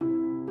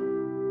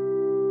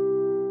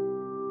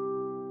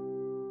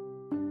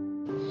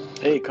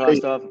Hey, Hey,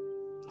 Kostov,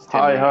 it's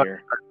Tim hi, Lee hi.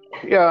 here.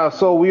 Yeah,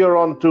 so we are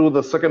on to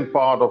the second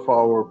part of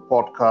our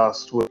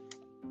podcast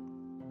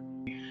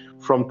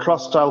from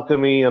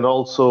Trustalchemy and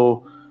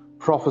also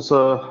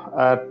professor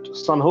at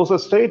San Jose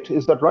State.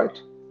 Is that right?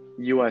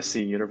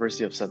 USC,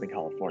 University of Southern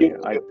California.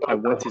 I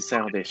went Yeah. to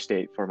San Jose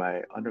State for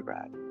my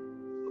undergrad.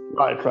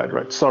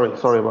 Right. Sorry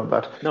Yes. about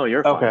that. No,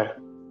 you're fine. Okay.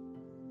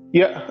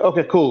 Yeah,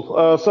 okay,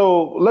 cool.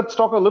 So let's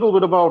talk a little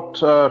bit about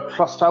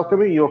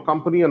Trustalchemy, your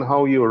company, and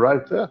how you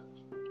arrived there.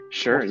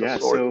 Sure, What's the yeah.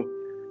 story?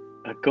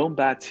 Going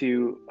back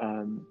to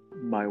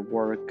my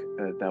work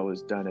that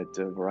was done at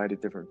a variety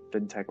of different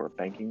fintech or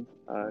banking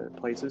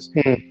places,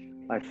 Hmm.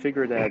 I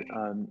figured that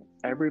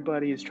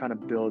everybody is trying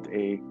to build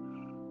a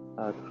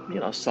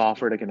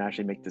software that can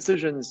actually make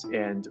decisions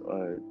and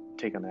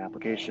take on an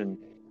application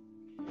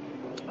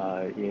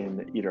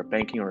in either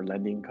banking or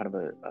lending kind of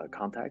a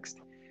context.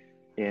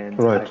 And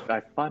Right.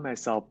 I find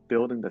myself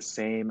building the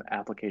same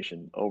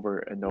application over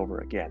and over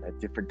again at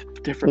different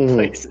Hmm.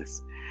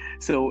 places.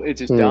 So it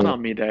just dawned Hmm.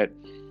 on me that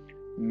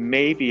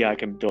maybe I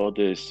can build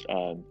this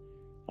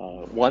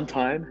one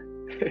time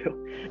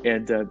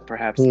and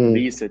perhaps Hmm.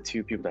 lease it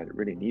to people that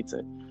really needs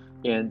it.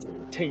 And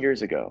 10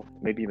 years ago,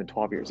 maybe even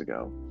 12 years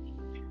ago,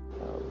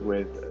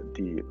 with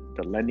the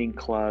lending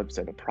clubs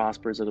and the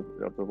prospers of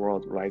the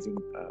world rising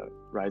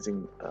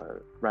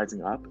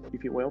up,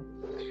 if you will,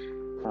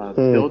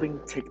 Hmm. building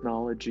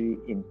technology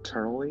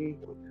internally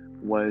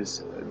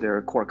was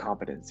their core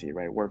competency,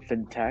 right? We're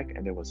fintech,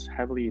 and it was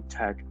heavily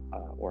tech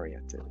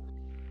oriented.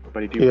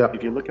 But Yeah.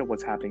 if you look at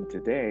what's happening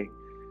today,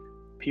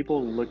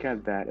 people look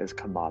at that as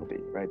commodity,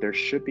 right? There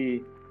should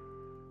be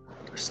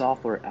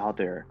software out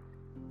there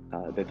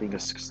that they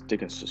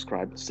can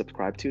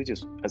subscribe to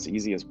just as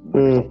easy as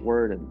Microsoft Hmm.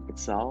 Word and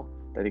Excel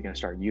that they can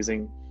start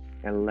using,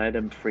 and let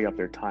them free up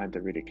their time to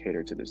really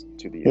cater to this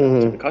to the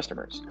Hmm.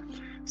 customers.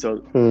 So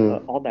Hmm.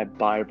 all that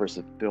buy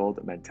versus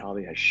build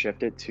mentality has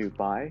shifted to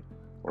buy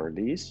or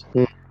lease,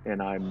 Hmm.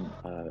 and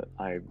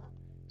I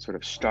sort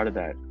of started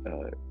that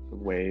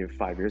wave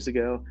 5 years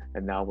ago,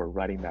 and now we're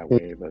riding that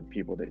wave of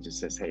people that just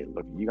says, hey,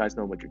 look, you guys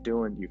know what you're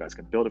doing, you guys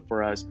can build it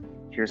for us.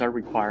 Here's our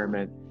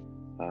requirement.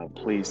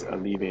 Please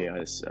alleviate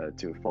us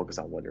to focus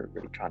on what they're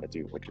really trying to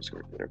do, which is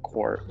their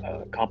core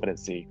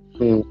competency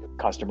Hmm.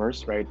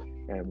 customers, right?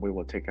 And we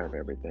will take care of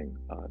everything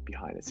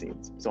behind the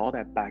scenes. So all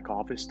that back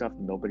office stuff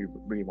nobody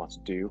really wants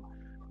to do,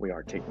 we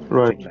are taking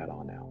Right. that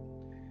on now.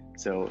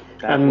 So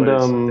that And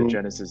was the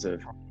genesis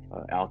of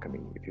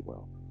Alchemy, if you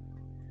will.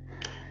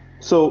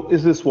 so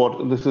is this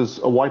what? This is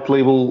a white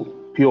label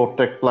pure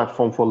tech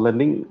platform for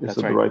lending? Is That's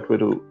it the right. right way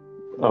to?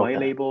 White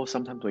Okay. label,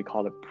 sometimes we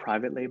call it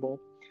private label,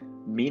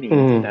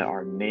 meaning that Hmm.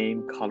 our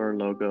name, color,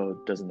 logo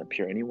doesn't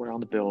appear anywhere on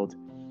the build.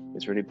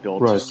 It's really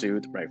built to Right.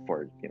 suit, right,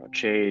 for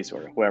Chase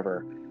or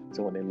whoever.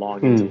 So when they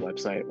log into the Hmm.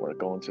 website or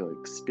go into the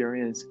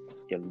experience,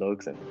 it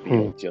looks and Hmm.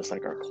 feels just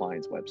like our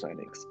client's website and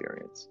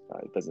experience. It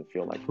Right. doesn't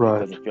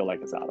feel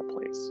like it's out of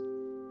place.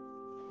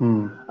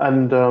 Hmm.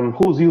 And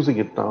who's using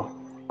it now?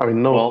 I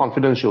mean, no Well,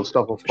 confidential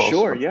stuff, of course,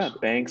 sure, but. yeah.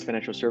 Banks,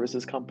 financial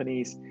services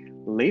companies.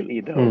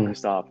 Lately, though, Hmm.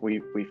 Christoph,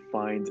 we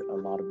find a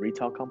lot of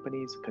retail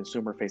companies,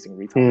 consumer-facing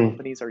retail Hmm.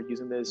 companies are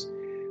using this,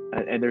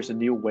 and there's a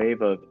new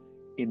wave of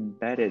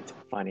embedded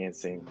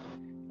financing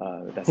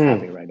that's Hmm.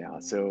 happening right now.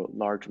 So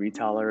large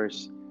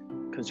retailers,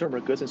 consumer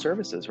goods and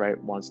services, right,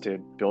 wants to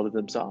build it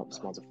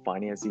themselves, wants to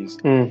finance these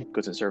Hmm.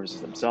 goods and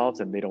services themselves,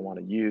 and they don't want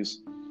to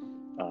use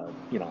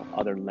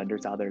other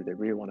lenders out there. They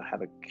really want to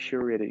have a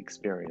curated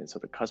experience. So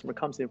the customer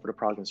comes in for the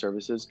product and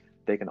services,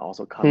 they can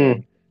also come Hmm.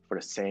 in for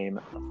the same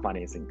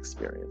financing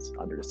experience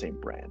under the same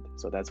brand.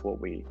 So that's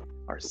what we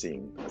are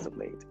seeing as of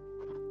late.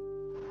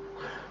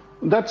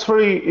 That's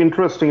very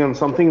interesting and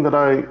something that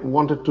I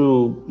wanted to,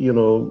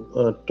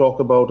 talk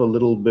about a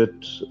little bit,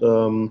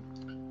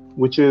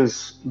 which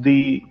is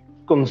the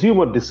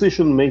consumer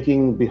decision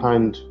making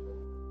behind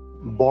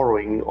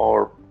borrowing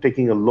or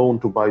taking a loan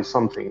to buy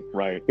something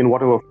Right. in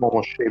whatever form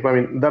or shape. I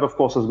mean, that of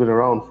course has been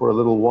around for a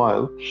little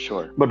while.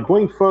 Sure. But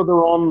going further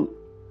on,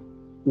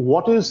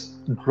 what is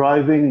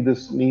driving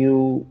this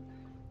new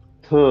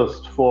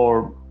thirst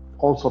for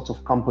all sorts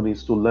of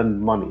companies to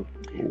lend money?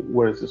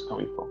 Where is this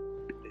coming from?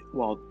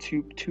 Well,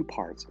 two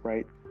parts,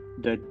 right?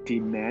 The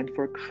demand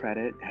for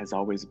credit has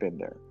always been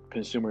there.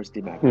 Consumers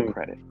demand for Hmm.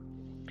 credit.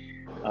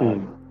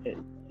 Hmm.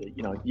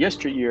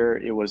 Yesteryear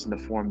it was in the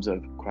forms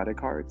of credit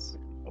cards,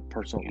 a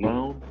personal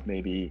loan,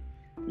 maybe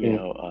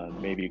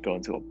Hmm. maybe go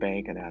into a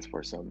bank and ask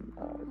for some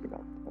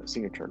a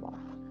signature loan.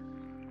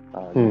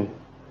 Um, Hmm.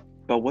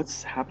 but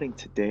what's happening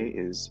today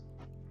is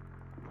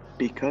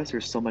because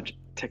there's so much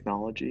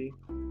technology,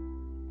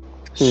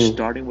 Hmm.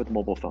 starting with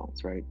mobile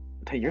phones, right?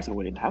 10 years ago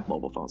we didn't have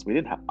mobile phones. We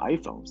didn't have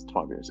iPhones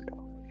 12 years ago.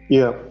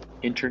 Yeah.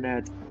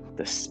 Internet,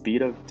 the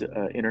speed of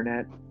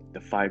internet, the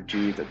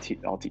 5G,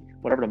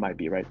 whatever it might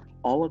be, right?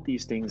 All of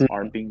these things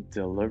are Hmm. being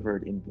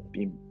delivered in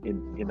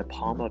the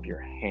palm of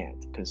your hand,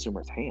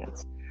 consumers'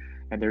 hands.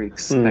 And their Hmm.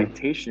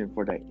 expectation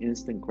for that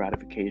instant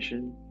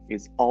gratification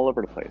is all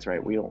over the place,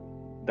 right? We don't,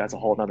 that's a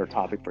whole other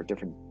topic for a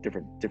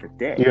different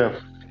day. Yeah.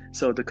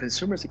 So the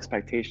consumer's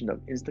expectation of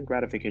instant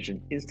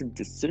gratification, instant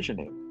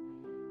decisioning,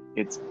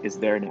 is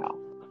there now.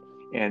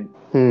 And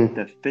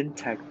the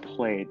fintech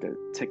play, the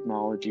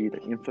technology,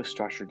 the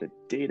infrastructure, the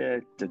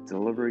data, the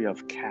delivery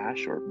of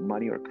cash or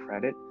money or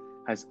credit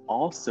has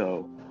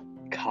also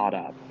caught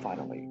up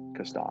finally,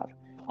 Gustav,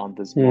 on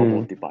this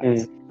mobile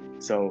device.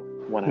 So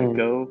when I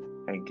go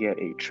and get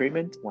a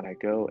treatment, when I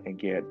go and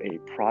get a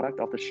product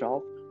off the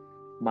shelf,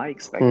 my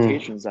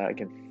expectation is that I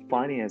can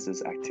finance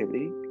this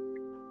activity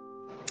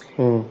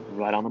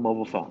right on the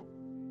mobile phone.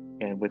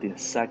 And within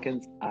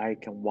seconds, I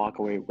can walk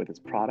away with this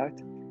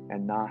product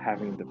and not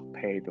having to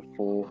pay the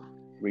full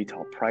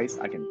retail price.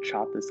 I can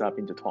chop this up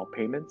into 12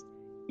 payments,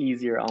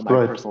 easier on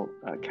my personal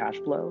cash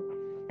flow,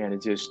 and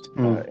it just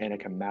and I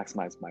can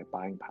maximize my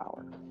buying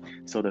power.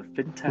 So the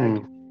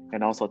fintech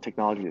and also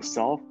technology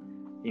itself,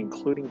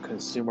 including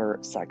consumer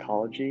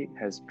psychology,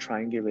 has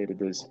triangulated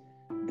this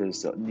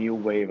new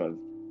wave of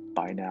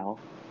buy now,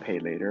 pay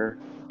later,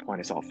 point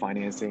of sale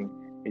financing.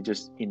 It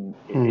just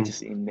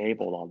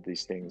enabled all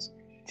these things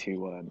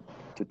to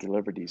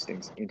deliver these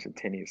things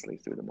instantaneously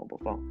through the mobile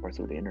phone or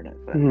through the internet.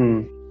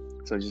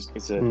 So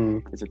it's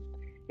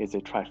a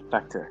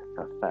trifecta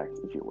effect,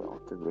 if you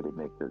will, to really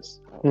make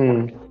this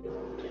work.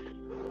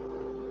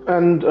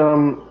 And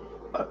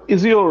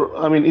is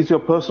your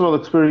personal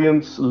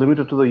experience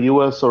limited to the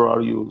US, or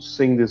are you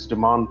seeing this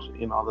demand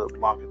in other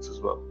markets as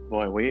well?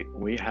 Boy,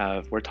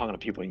 we're talking to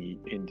people in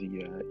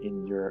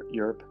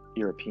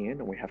European,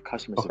 and we have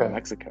customers in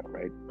Mexico,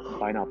 right?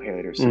 Buy now, pay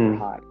later is super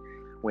hot.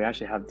 We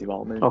actually have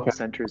development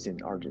centers in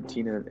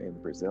Argentina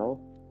and Brazil,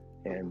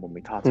 and when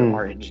we talk to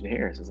our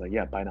engineers, it's like,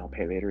 yeah, buy now,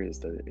 pay later is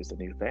the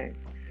new thing.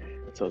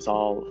 So it's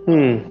all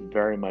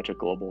very much a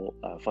global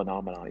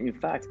phenomenon. In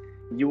fact,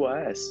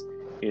 U.S.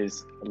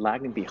 is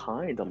lagging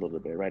behind a little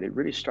bit, right? It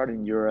really started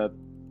in Europe,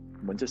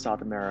 went to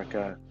South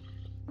America,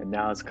 and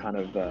now it's kind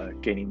of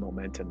gaining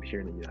momentum here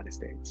in the United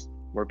States.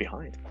 We're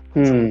behind.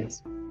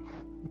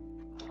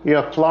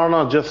 Yeah,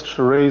 Klarna just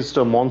raised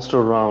a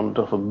monster round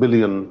of $1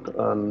 billion,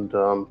 and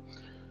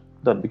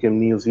that became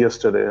news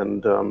yesterday.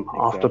 And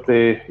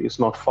Afterpay is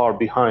not far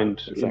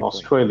behind in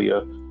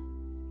Australia.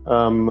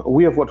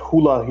 We have got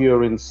Hula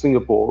here in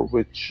Singapore,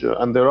 which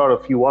and there are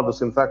a few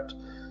others. In fact,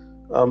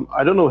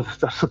 I don't know if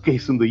that's the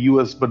case in the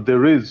US, but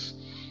there is.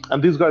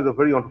 And these guys are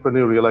very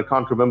entrepreneurial. I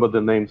can't remember their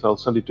names. I'll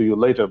send it to you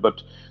later.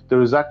 But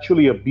there is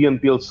actually a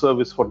BNPL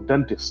service for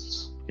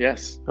dentists.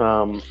 Yes.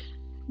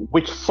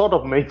 Which sort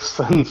of makes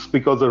sense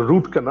because a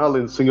root canal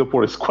in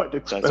Singapore is quite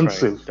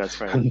expensive.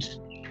 That's right.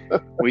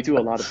 We do a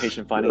lot of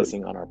patient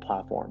financing on our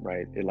platform,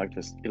 right?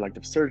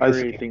 Elective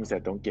surgery, things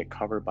that don't get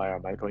covered by our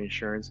medical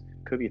insurance,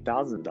 could be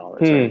thousands of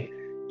dollars, right?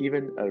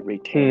 Even a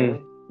retainer,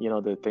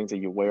 the things that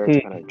you wear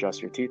to kind of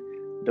adjust your teeth,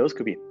 those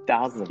could be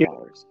thousands of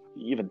dollars,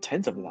 even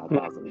tens of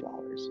thousands of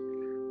dollars.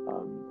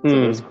 So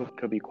those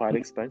could be quite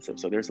expensive.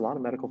 So there's a lot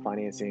of medical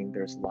financing.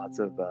 There's lots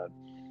of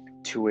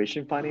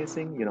tuition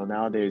financing.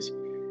 Nowadays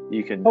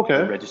you can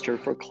register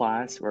for a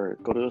class or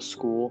go to a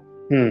school.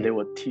 They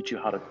will teach you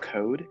how to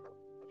code,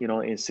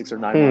 in 6 or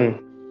 9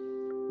 months.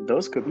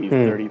 Those could be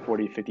 $30,000,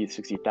 $40,000,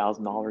 $50,000,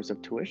 $60,000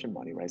 of tuition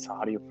money, right? So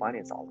how do you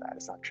finance all that?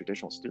 It's not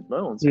traditional student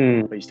loans,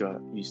 but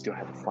you still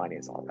have to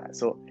finance all that.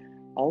 So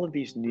all of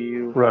these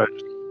new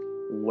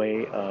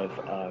way of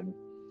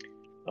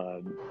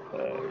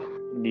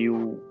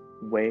new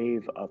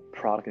wave of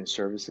product and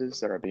services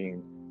that are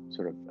being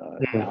sort of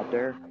out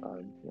there,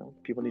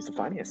 people need the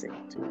financing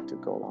to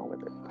go along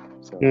with it.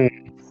 So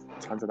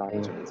tons of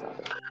opportunities out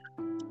there.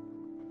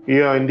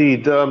 Yeah,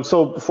 indeed.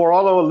 So for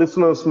all our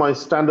listeners, my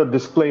standard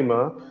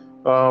disclaimer,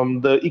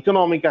 the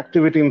economic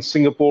activity in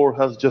Singapore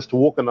has just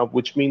woken up,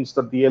 which means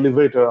that the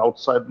elevator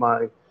outside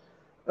my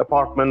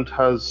apartment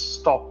has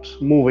stopped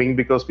moving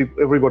because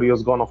everybody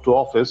has gone off to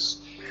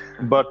office.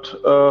 But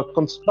a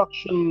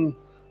construction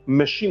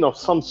machine of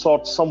some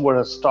sort somewhere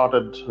has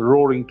started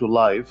roaring to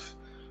life.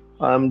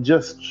 I'm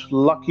just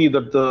lucky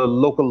that the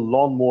local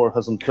lawnmower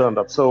hasn't turned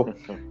up. So,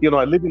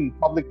 I live in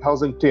public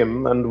housing,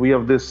 Tim, and we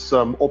have this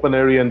open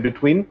area in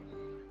between,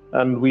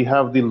 and we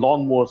have the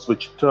lawnmowers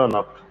which turn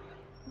up.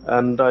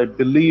 And I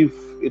believe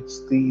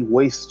it's the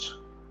waste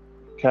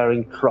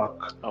carrying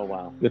truck. Oh,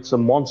 wow. It's a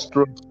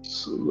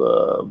monstrous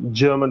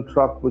German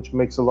truck which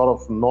makes a lot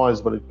of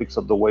noise when it picks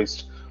up the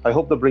waste. I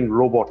hope they bring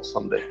robots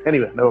someday.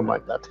 Anyway, never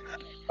mind that.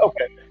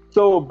 Okay.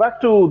 So back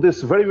to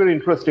this very, very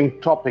interesting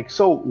topic.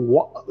 So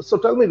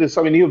tell me this.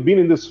 I mean, you've been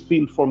in this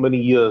field for many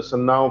years,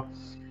 and now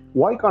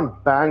why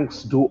can't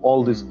banks do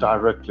all this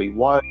directly?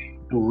 Why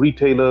do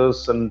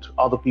retailers and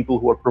other people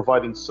who are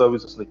providing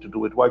services need to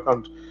do it? Why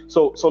can't?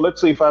 So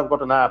let's say if I've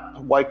got an app,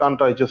 why can't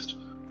I just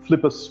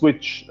flip a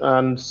switch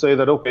and say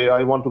that, okay,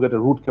 I want to get a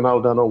root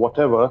canal done or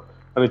whatever,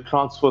 and it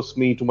transfers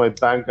me to my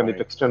bank and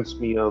it extends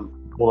me a loan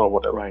or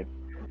whatever? Right.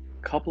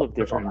 A couple of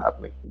different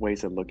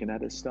ways of looking at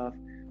this stuff.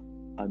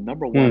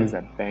 Number one is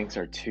that banks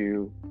are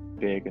too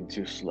big and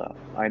too slow.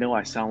 I know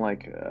I sound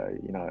like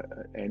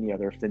any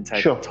other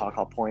fintech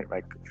talk point,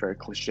 right? Very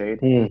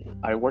cliched.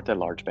 I worked at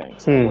large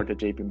banks. I worked at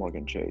JP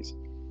Morgan Chase.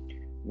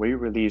 We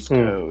release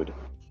code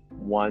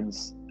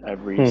once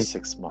every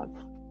 6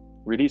 months.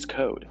 release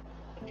code,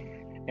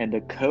 and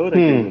the code that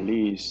you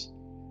release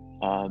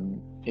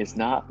is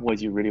not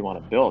what you really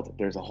want to build.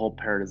 There's a whole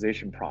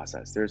prioritization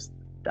process. There's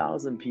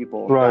 1,000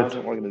 people,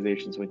 1,000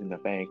 organizations within the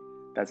bank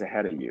that's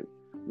ahead of you.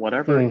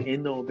 Whatever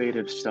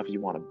innovative stuff you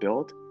want to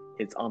build,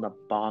 it's on the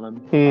bottom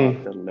of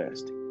the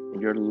list.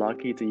 And you're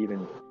lucky to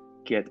even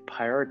get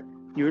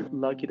you're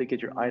lucky to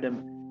get your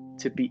item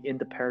to be in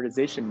the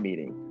prioritization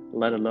meeting,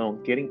 let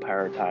alone getting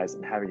prioritized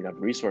and having enough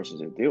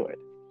resources to do it.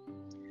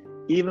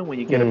 Even when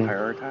you get it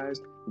prioritized,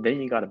 then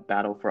you got to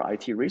battle for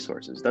IT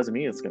resources. Doesn't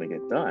mean it's going to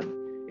get done.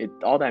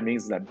 All that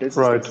means is that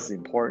business thinks is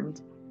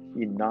important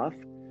enough.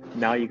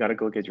 Now you got to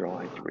go get your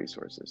own IT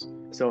resources.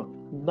 So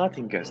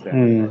nothing gets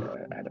done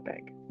at a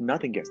bank.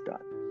 Nothing gets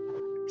done.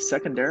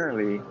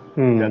 Secondarily,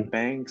 the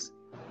banks,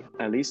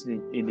 at least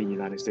in the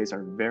United States,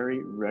 are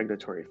very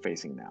regulatory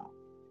facing now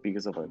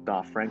because of the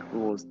Dodd-Frank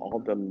rules, all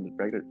the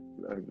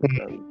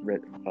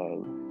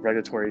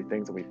regulatory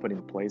things that we put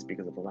in place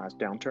because of the last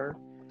downturn.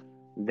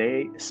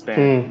 They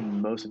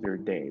spend most of their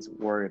days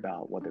worried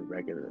about what the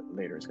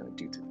regulator is going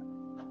to do to them.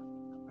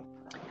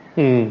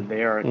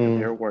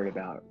 They're worried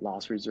about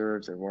loss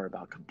reserves. They're worried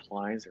about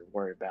compliance. They're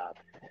worried about,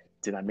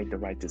 did I make the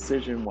right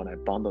decision when I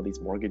bundle these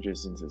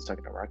mortgages into the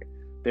secondary market?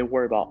 They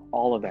worry about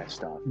all of that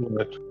stuff.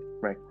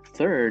 Right.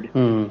 Third,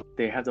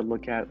 they have to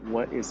look at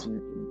what's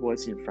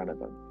in front of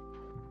them.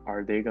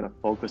 Are they going to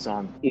focus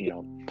on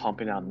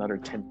pumping out another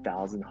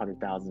 10,000,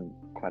 100,000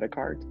 credit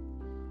cards,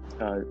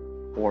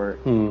 or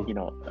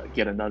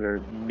get another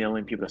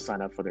million people to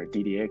sign up for their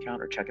DDA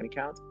account or checking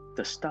account?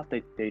 The stuff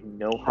that they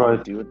know how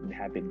to do it and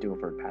have been doing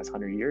for the past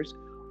 100 years?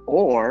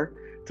 Or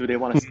do they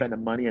want to spend the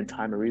money and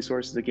time and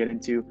resources to get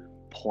into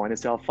point of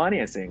sale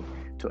financing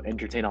to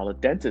entertain all the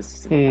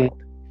dentists in the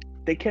world?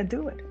 They can't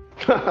do it.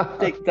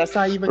 That's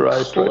not even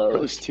close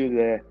to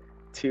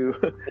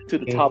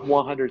the top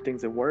 100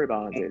 things they worry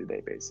about on a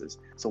day-to-day basis.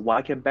 So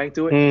why can bank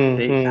do it?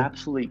 They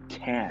absolutely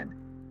can.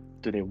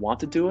 Do they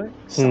want to do it?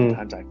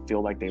 Sometimes I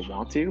feel like they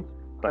want to,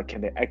 but can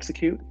they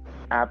execute?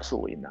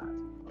 Absolutely not.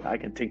 I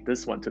can take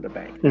this one to the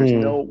bank. There's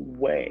no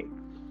way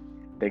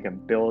they can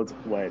build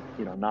what,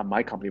 not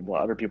my company, but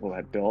what other people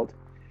have built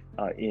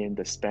in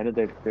the span that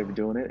they're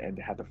doing it, and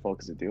they have the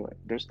focus to do it.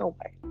 There's no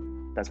way.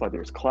 That's why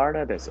there's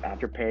Klarna, there's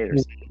Afterpay,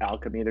 there's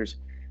Alchemy, there's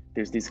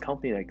these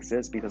companies that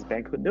exist because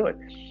bank couldn't do it.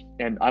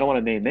 And I don't want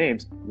to name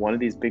names. One of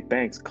these big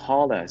banks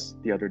called us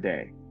the other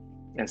day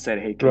and said,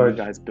 hey, can you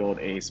guys build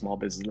a small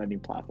business lending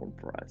platform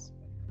for us?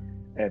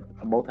 And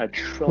a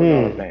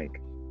multi-trillion-dollar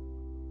bank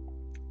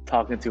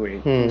talking to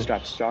a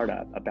bootstrapped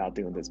startup about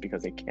doing this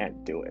because they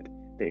can't do it.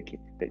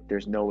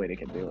 There's no way they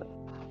can do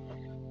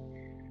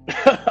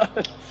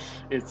it.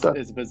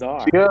 It's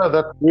bizarre. Yeah,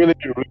 that's really.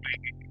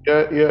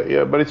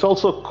 Yeah. But it's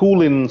also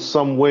cool in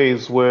some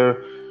ways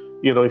where,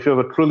 if you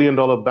have $1 trillion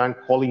bank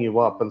calling you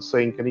up and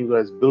saying, can you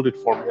guys build it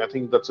for me? I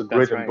think that's a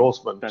great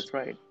endorsement. That's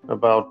right.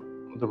 About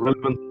the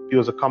relevance of you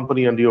as a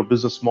company and your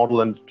business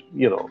model and,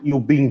 you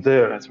being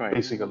there. That's right.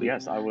 Basically.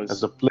 Yes, I was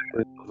as a player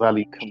in the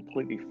valley.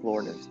 Completely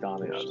floored and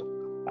astonished.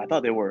 I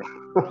thought they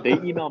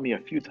emailed me a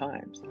few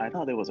times. I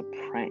thought it was a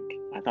prank.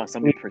 I thought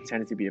somebody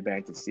pretended to be a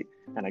bank to see,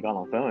 and I got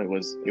on the phone. It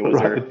was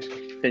their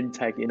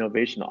fintech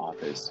innovation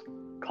office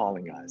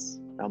calling us.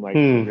 I'm like,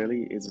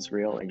 really? Is this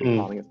real? And you're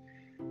calling us?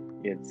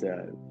 It's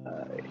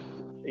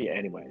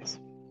anyways.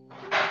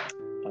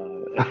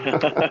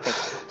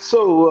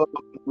 So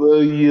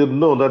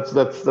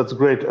that's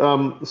great.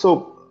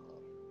 So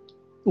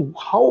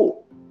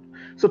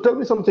tell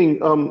me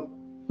something.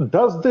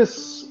 Does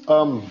this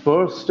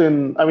burst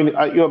in? I mean,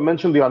 you have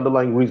mentioned the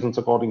underlying reasons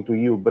according to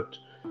you, but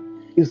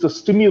is the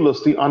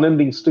stimulus, the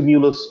unending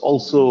stimulus,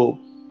 also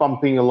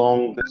pumping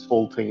along this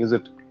whole thing? Is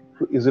it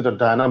a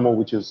dynamo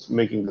which is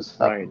making this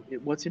happen?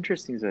 Right. What's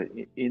interesting is that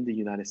in the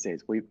United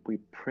States, we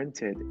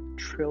printed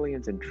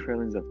trillions and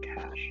trillions of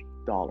cash,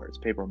 dollars,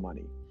 paper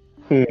money,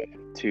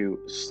 to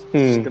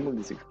stimulate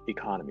this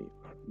economy.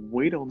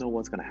 We don't know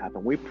what's going to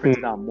happen. We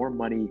printed out more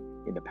money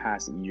in the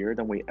past year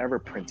than we ever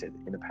printed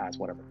in the past,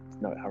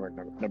 however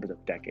numbers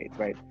of decades,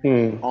 right?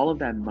 All of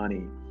that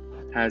money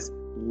has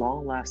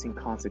long-lasting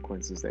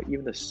consequences that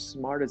even the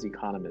smartest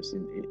economists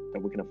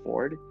that we can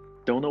afford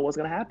don't know what's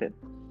going to happen.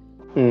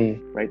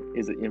 Right?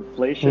 Is it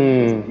inflation?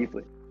 Is it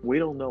deflation? We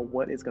don't know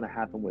what is going to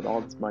happen with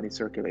all this money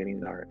circulating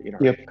in our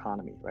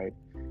economy, right?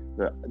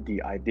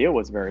 The idea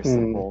was very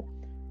simple: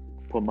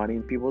 put money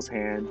in people's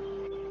hands.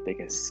 They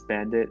can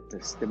spend it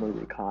to stimulate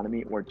the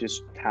economy, or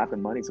just tap the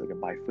money so they can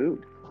buy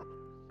food.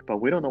 But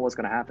we don't know what's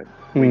going to happen.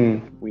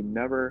 We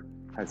never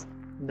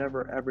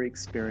ever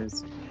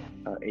experienced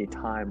a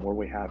time where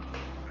we have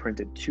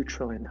printed $2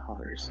 trillion,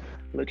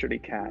 literally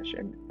cash,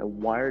 and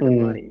wired the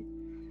money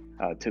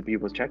to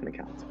people's checking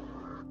accounts.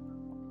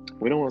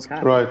 We don't know what's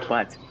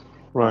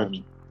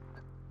happening.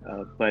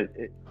 But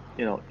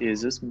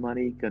is this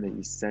money going to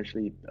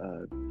essentially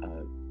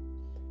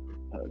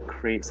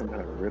create some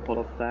kind of ripple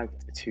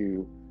effect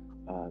to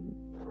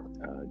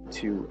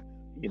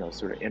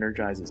sort of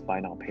energize this buy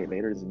now pay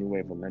later as a new way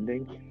of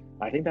lending?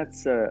 I think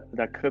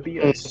that could be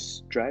a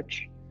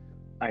stretch.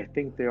 I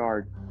think there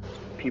are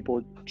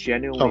people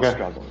genuinely Okay.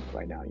 struggling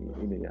right now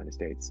in the United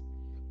States.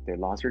 They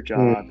lost their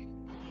job.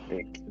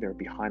 They're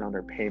behind on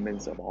their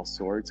payments of all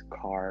sorts,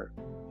 car,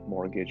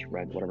 mortgage,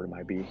 rent, whatever it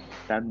might be.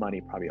 That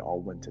money probably all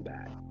went to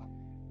that.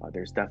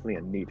 There's definitely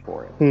a need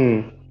for it.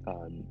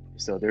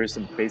 So there's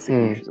some basic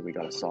issues that we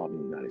got to solve in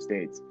the United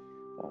States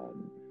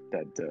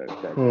that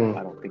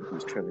I don't think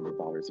these trillions of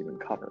dollars even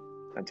cover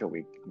until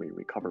we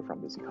recover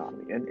from this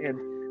economy.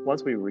 And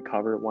once we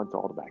recover, once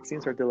all the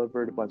vaccines are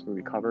delivered, once we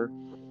recover,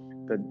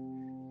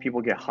 then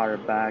people get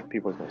hired back,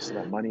 people are going to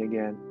spend money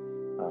again.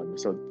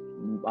 So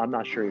I'm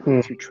not sure if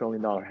 $2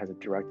 trillion has a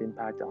direct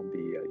impact on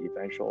the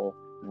eventual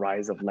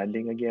rise of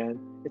lending again.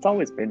 It's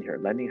always been here.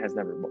 Lending has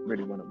never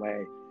really went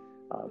away,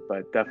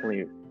 but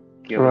definitely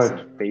give us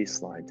a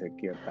baseline to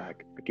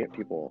get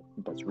people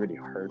that's really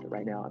hurt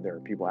right now. And there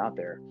are people out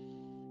there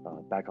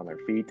back on their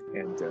feet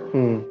and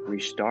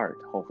restart,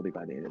 hopefully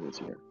by the end of this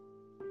year.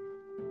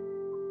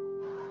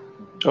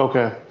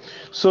 Okay.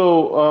 So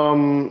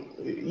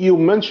you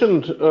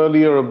mentioned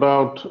earlier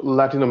about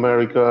Latin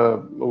America,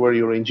 where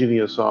your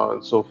engineers are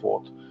and so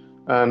forth.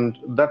 And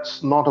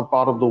that's not a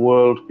part of the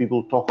world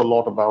people talk a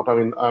lot about. I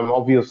mean,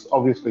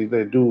 obviously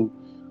they do,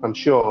 I'm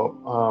sure,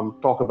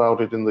 talk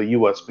about it in the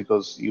US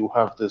because you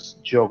have this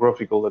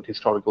geographical and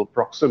historical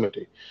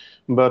proximity.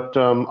 But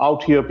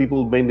out here,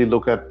 people mainly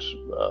look at,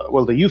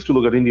 well, they used to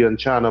look at India and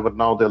China, but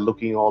now they're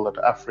looking all at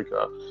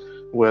Africa,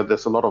 where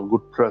there's a lot of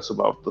good press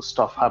about the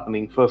stuff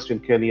happening first in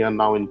Kenya and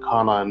now in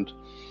Ghana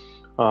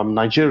and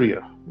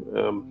Nigeria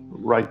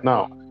right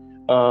now.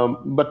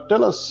 But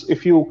tell us,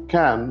 if you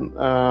can,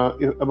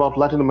 about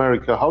Latin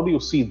America. How do you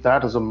see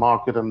that as a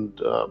market, and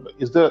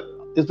is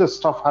there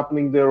stuff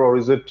happening there, or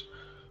is it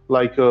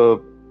like a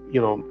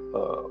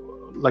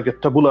like a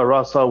tabula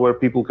rasa where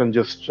people can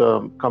just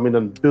come in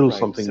and build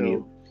something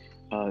new?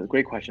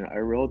 Great question. I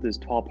wrote this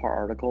 12-part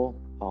article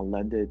on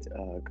Lendit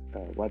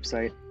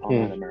website on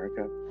Latin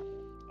America,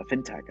 a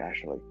fintech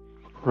actually.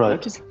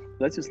 Right.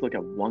 Let's just look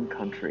at one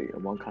country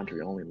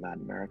only in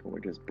Latin America,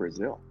 which is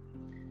Brazil.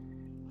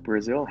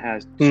 Brazil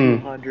has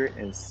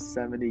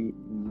 270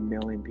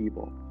 million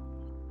people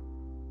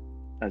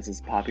as its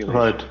population.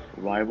 Right.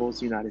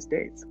 Rivals United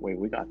States. Wait,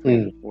 we got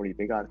 340.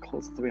 They got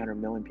close to 300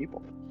 million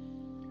people.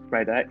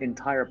 Right, that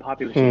entire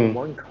population in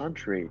one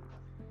country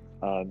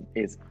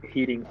is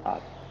heating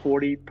up.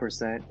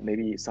 40%,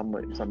 maybe some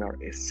are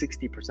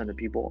 60% of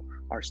people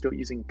are still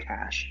using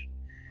cash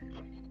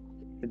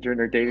during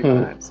their daily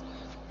lives.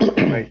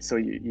 Right, so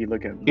you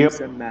look at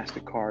Visa,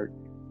 MasterCard,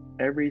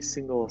 every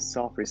single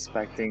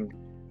self-respecting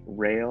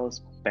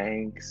rails,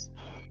 banks,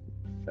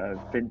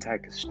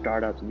 fintech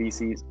startups,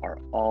 VCs are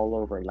all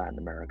over Latin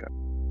America.